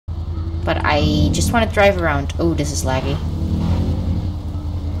But I just want to drive around. Oh, this is laggy.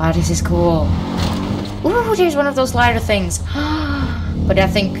 Oh, this is cool. Ooh, there's one of those glider things. But I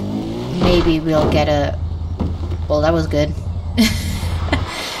think maybe we'll get a... Well, that was good.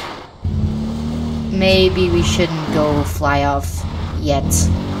 Maybe we shouldn't go fly off yet.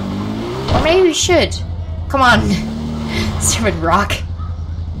 Or maybe we should. Come on. Stupid rock.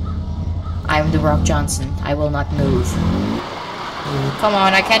 I'm the Rock Johnson. I will not move. Come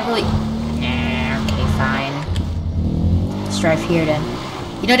on, I can't really... Nah, okay, fine. Let's drive here then.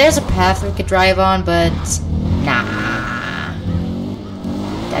 You know, there's a path we could drive on, but... Nah.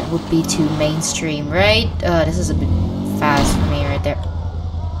 That would be too mainstream, right? This is a bit fast for me right there.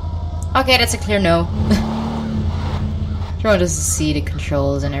 Okay, that's a clear no. You want us to see the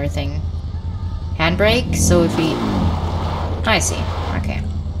controls and everything. Handbrake, so if we... I see, okay.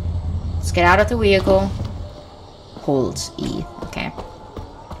 Let's get out of the vehicle. Hold E, okay.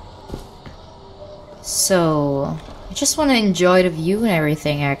 So... I just want to enjoy the view and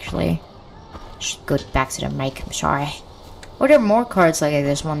everything, actually. Should go back to the mic, I'm sorry. Or there are more cards like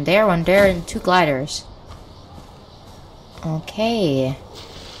this. One there, and 2 gliders. Okay.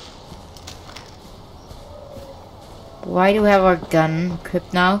 Why do we have our gun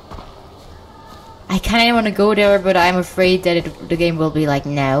equipped now? I kinda want to go there, but I'm afraid that the game will be like,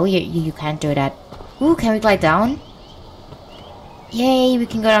 no, you can't do that. Ooh, can we glide down? Yay, we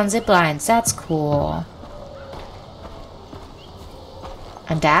can go down zip lines. That's cool.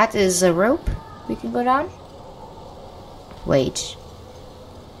 And that is a rope we can go down? Wait.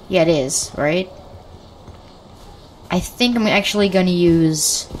 Yeah, it is, right? I think I'm actually gonna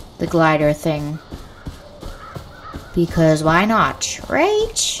use the glider thing. Because why not,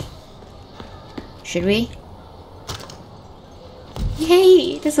 right? Should we?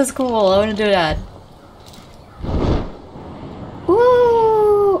 Yay! This is cool. I want to do that.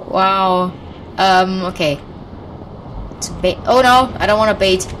 Woo! Wow. Okay. To bait. Oh no! I don't want to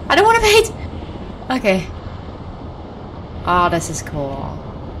bait. I don't want to bait! Okay. Oh, this is cool.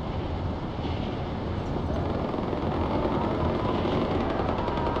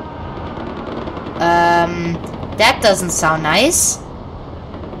 That doesn't sound nice.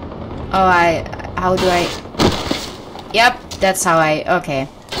 Oh, how do I... Yep, that's how I... Okay.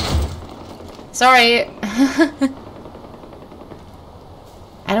 Sorry.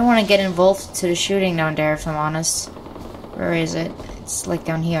 I don't want to get involved to the shooting down there, if I'm honest. Where is it? It's like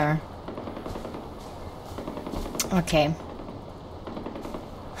down here. Okay.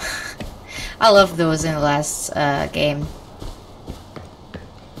 I love those in the last game.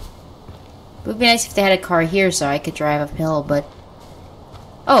 It would be nice if they had a car here so I could drive uphill, but...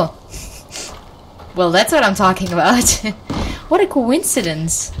 Oh. Well, that's what I'm talking about. What a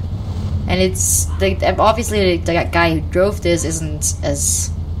coincidence. And it's... obviously, the guy who drove this isn't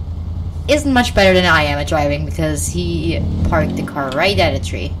much better than I am at driving, because he parked the car right at a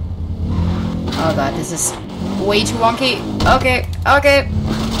tree. Oh god, this is way too wonky. Okay, okay.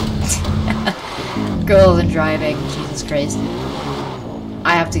 Girls and driving, Jesus Christ.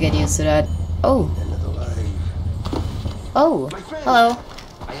 I have to get used to that. Oh. Oh, hello.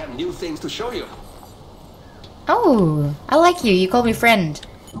 I have new things to show you. Oh, I like you. You call me friend.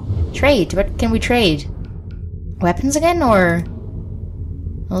 Trade. What can we trade? Weapons again, or?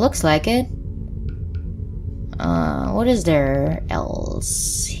 It looks like it. What is there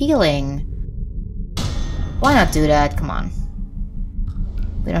else? Healing. Why not do that? Come on.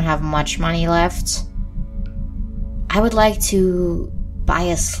 We don't have much money left. I would like to buy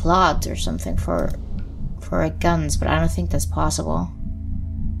a slot or something for guns, but I don't think that's possible.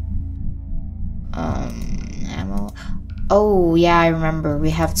 Ammo. Oh yeah, I remember.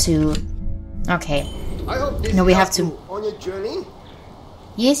 We have to. Okay. I hope this no, we have to. On your journey.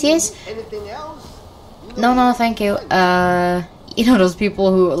 Yes, yes. Anything else? No, thank you. You know those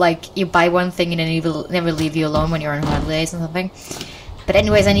people who like you buy one thing and then you will never leave you alone when you're on holidays and something. But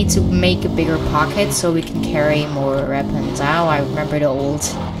anyways, I need to make a bigger pocket so we can carry more weapons. Oh, I remember the old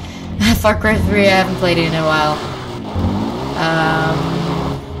Far Cry 3. I haven't played it in a while.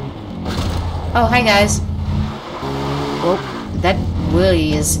 Oh, hi guys. Well, that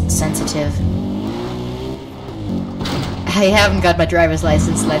really is sensitive. I haven't got my driver's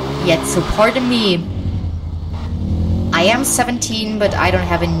license yet, so pardon me. I am 17, but I don't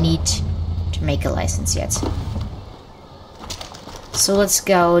have a need to make a license yet. So let's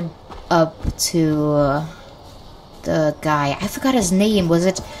go up to the guy. I forgot his name. Was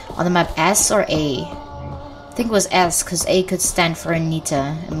it on the map S or A? I think it was S, because A could stand for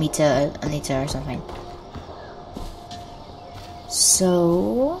Anita or something.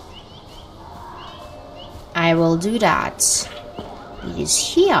 So I will do that. It is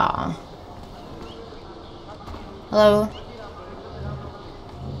here. Hello?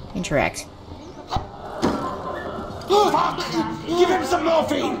 Interact. Fuck! Give him some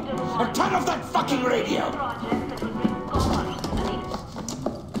morphine! And turn off that fucking radio!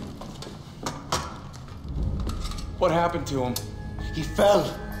 What happened to him? He fell.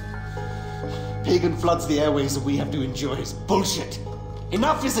 Pagan floods the airways and we have to endure his bullshit.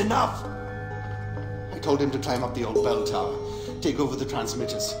 Enough is enough! I told him to climb up the old bell tower, take over the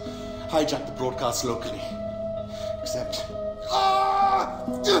transmitters, hijack the broadcast locally. Except...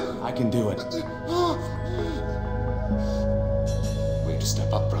 I can do it. Way to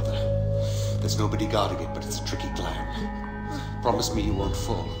step up, brother. There's nobody guarding it, but it's a tricky climb. Promise me you won't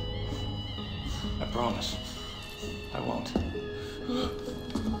fall. I promise. I won't.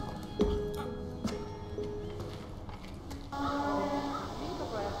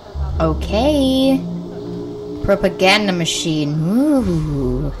 Okay. Propaganda machine.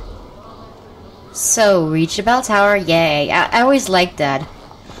 Ooh. So, reach the bell tower. Yay. I always liked that.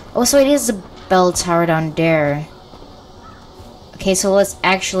 Oh, so it is the bell tower down there. Okay, so let's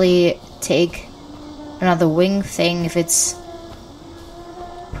actually take another wing thing if it's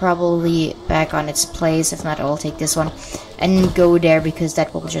probably back on its place. If not, I'll take this one and go there because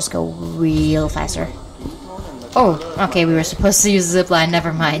that will just go real faster. Oh, okay, we were supposed to use the zipline.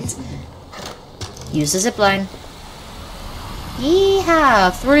 Never mind. Use the zipline.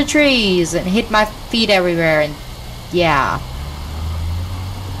 Yeehaw! Through the trees and hit my feet everywhere and yeah.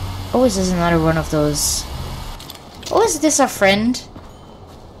 Oh, is this another one of those? Oh, is this a friend?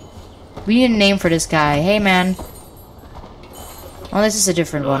 We need a name for this guy. Hey, man. Oh, this is a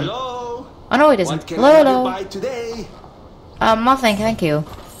different one. Hello? Oh, no, it isn't. What can Hello, I have you hello. buy today? Nothing, thank you.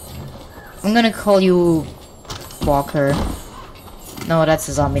 I'm gonna call you Walker. No, that's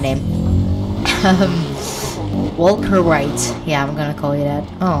a zombie name. Walker White. Yeah, I'm gonna call you that.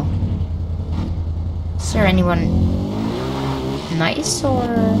 Oh. Is there anyone nice or...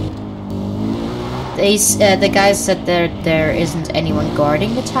 the guy said there isn't anyone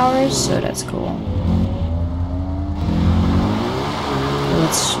guarding the towers, so that's cool.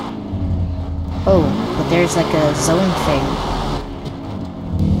 Let's... Oh, but there's like a zone thing.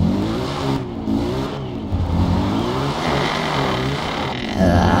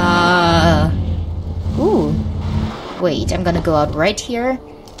 Ooh. Wait, I'm gonna go out right here.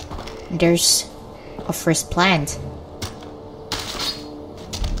 There's a first plant.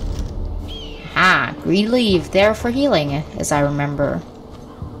 Ah, green leaf, there for healing, as I remember.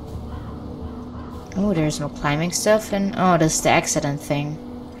 Oh, there's no climbing stuff, and oh, this is the accident thing.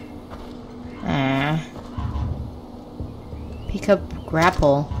 Pick up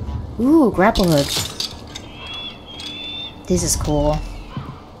grapple. Ooh, grapple hook. This is cool.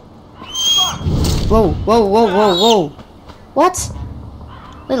 Whoa, whoa, whoa, whoa, whoa. What?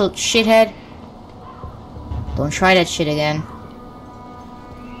 Little shithead. Don't try that shit again.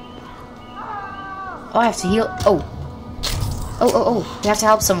 Oh, I have to heal. Oh. Oh. We have to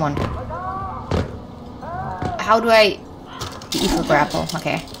help someone. How do I... E for grapple.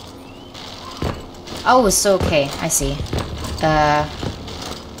 Okay. Oh, it's so okay. I see. I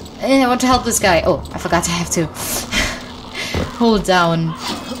want to help this guy. Oh, I forgot I have to hold down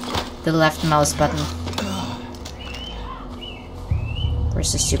the left mouse button.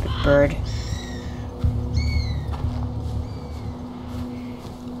 Where's the stupid bird?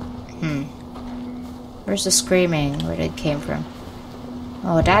 Where's the screaming? Where did it came from?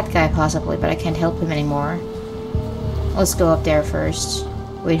 Oh, that guy possibly, but I can't help him anymore. Let's go up there first.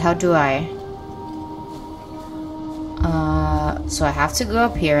 Wait, how do I? So I have to go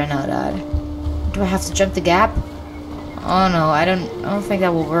up here, I know that. Do I have to jump the gap? Oh no, I don't think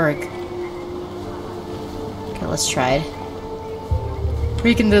that will work. Okay, let's try it.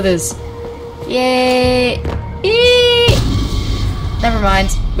 We can do this. Yay! Eee! Never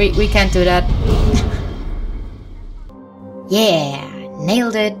mind. We can't do that. Yeah!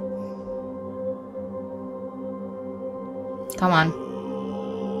 Nailed it! Come on.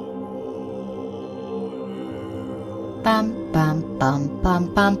 Bam bam bam bam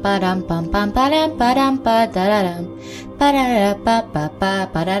bam badam bam bam badam badam badadam badada ba ba ba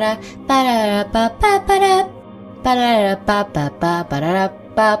badada badada ba ba badada badada ba ba ba badada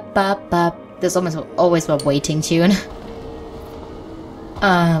ba ba ba. There's always a waiting tune.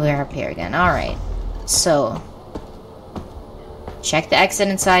 We're up here again. Alright. So check the exit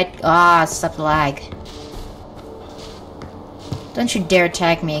inside. Ah, stop the lag. Don't you dare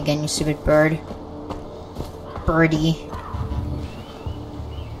attack me again, you stupid bird. Birdie.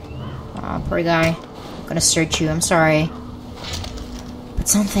 Aw, poor guy. I'm gonna search you, I'm sorry. But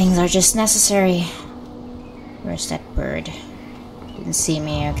some things are just necessary. Where's that bird? Didn't see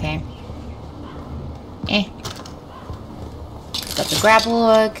me, okay. Got the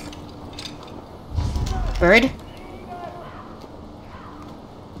grapple hook. Bird.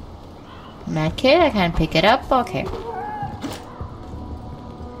 Medkit, I can't pick it up. Okay.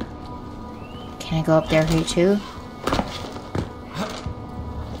 Can I go up there here too?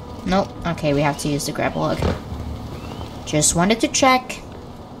 Nope. Okay, we have to use the grapple hook. Just wanted to check.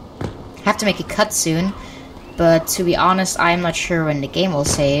 Have to make a cut soon. But to be honest, I'm not sure when the game will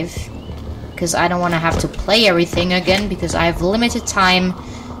save. Because I don't want to have to play everything again. Because I have limited time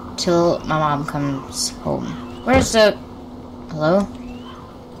till my mom comes home. Where's the... Hello?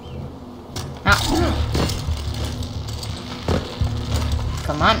 Ah.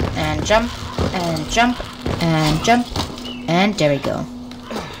 Come on. And jump. And jump. And jump. And there we go.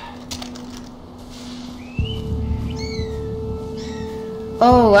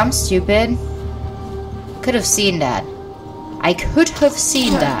 Oh, I'm stupid. Could have seen that. I could have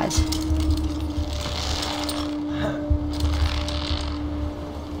seen that.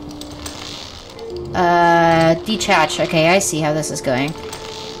 Detach. Okay, I see how this is going.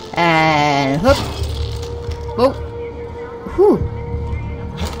 And whoop. Whoa. Whew.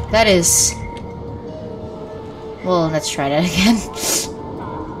 That is... Well, let's try that again.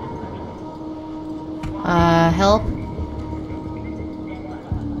 Help.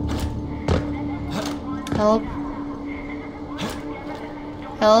 Help.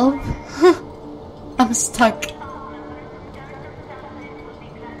 Help. I'm stuck.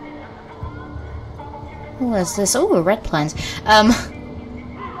 What is this? Oh, red plants.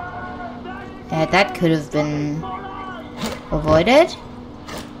 Yeah, that could have been avoided.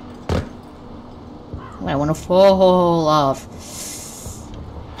 I want to fall off.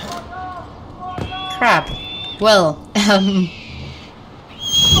 Crap. Well, oh.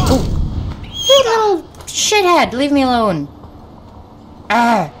 You little shithead, leave me alone.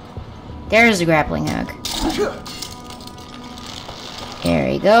 Ah, there's the grappling hook. There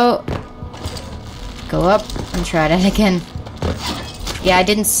we go. Go up and try that again. Yeah, I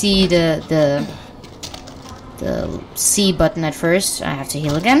didn't see the C button at first. I have to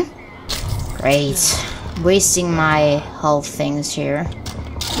heal again. Great. Wasting my health things here.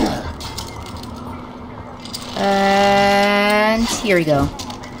 And here we go.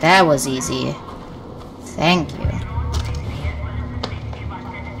 That was easy. Thank you.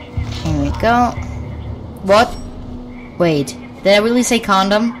 Here we go. What? Wait. Did I really say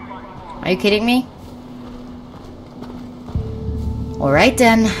condom? Are you kidding me? Alright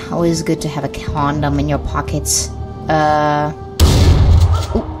then. Always good to have a condom in your pockets.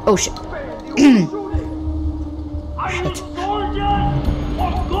 Oh shit. Shit.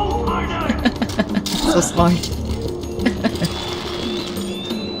 So smart.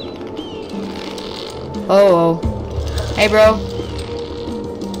 Oh. Hey, bro.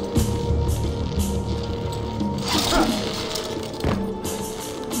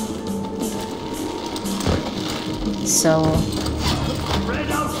 So...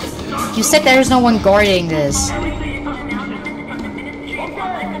 You said there's no one guarding this.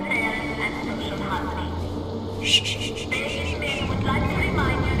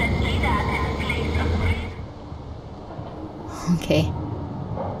 Okay.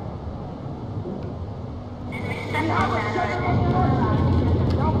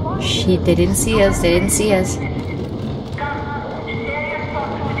 Shit, they didn't see us, they didn't see us.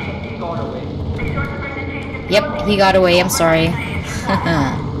 Yep, he got away, I'm sorry.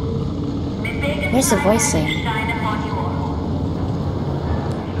 Where's the voice saying? I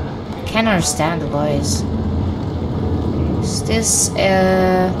can't understand the voice. Is this,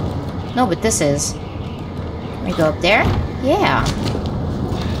 no, but this is. Can we go up there? Yeah.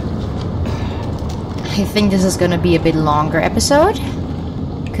 I think this is gonna be a bit longer episode.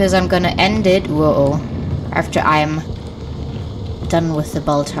 Because I'm gonna end it, after I'm done with the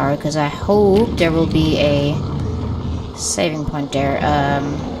bell tower. Because I hope there will be a saving point there.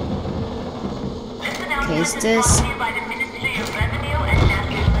 Okay, is this...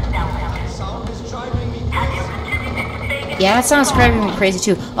 Yeah, that sounds driving me crazy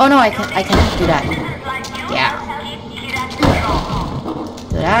too. Oh no, I can do that. Yeah.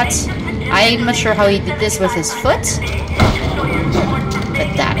 Do that. I'm not sure how he did this with his foot.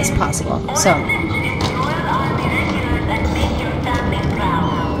 But that is possible. So.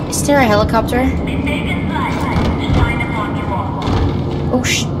 Is there a helicopter? Oh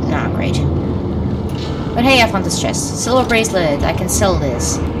nah, great. But hey, I found this chest. Silver bracelet, I can sell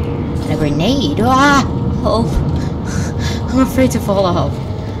this. And a grenade. Ah! Help. I'm afraid to fall off.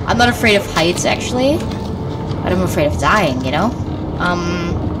 I'm not afraid of heights, actually. But I'm afraid of dying, you know?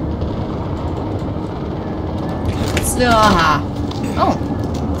 Oh,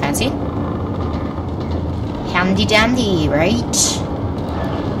 fancy. Handy dandy, right?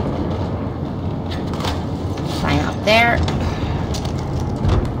 Flying up there.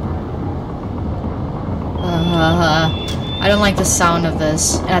 I don't like the sound of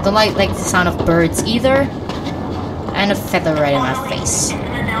this. And I don't like the sound of birds either. And a feather right in my face.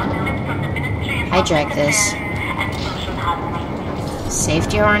 Hijack this.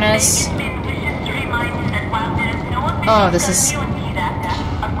 Safety harness. Oh, this is...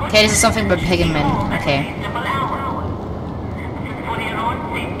 Okay, this is something about Pegan Min. Okay.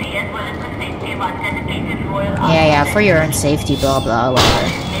 Yeah, for your own safety, blah blah, whatever.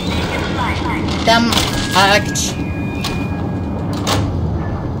 Dumb act.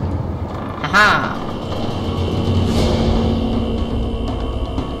 Haha.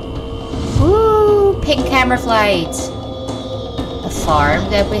 Woo! Pink camera flight. A farm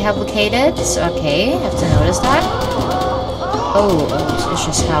that we have located. So, okay, have to notice that. Oh, it's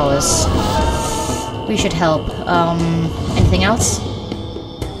just house. We should help. Anything else?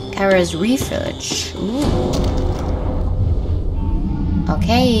 Kyrat's refuge. Ooh.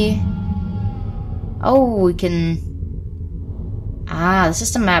 Okay. Oh, we can... Ah, this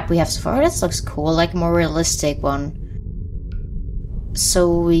is the map we have so far. This looks cool, like a more realistic one.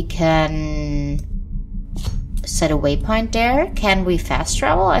 So we can... set a waypoint there. Can we fast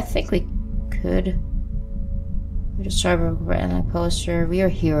travel? I think we could. We just start a poster. We are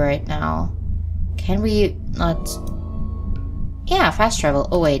here right now. Can we not... Yeah, fast travel.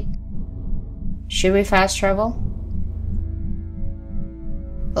 Oh, wait. Should we fast travel?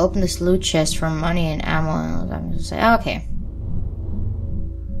 Open this loot chest for money and ammo. I'm gonna say, okay.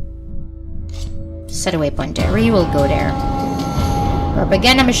 Set a waypoint there. We will go there.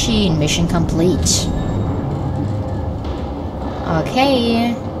 Propaganda machine. Mission complete.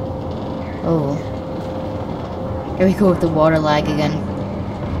 Okay. Oh. Here we go with the water lag again.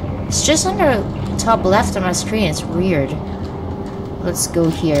 It's just on the top left of my screen. It's weird. Let's go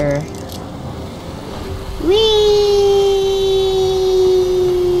here. Whee!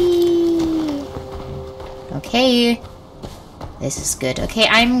 Okay. This is good. Okay,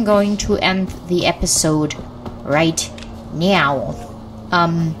 I'm going to end the episode right now.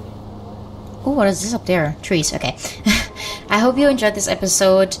 Oh, what is this up there? Trees, okay. I hope you enjoyed this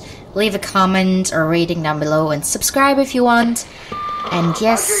episode. Leave a comment or rating down below and subscribe if you want. And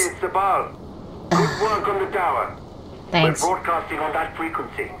yes... It's the ball. Good work on the tower. Thanks. We're broadcasting on that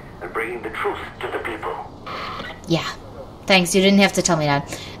frequency and bringing the truth to the people. Yeah. Thanks, you didn't have to tell me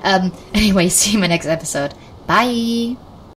that. Anyway, see you in my next episode. Bye!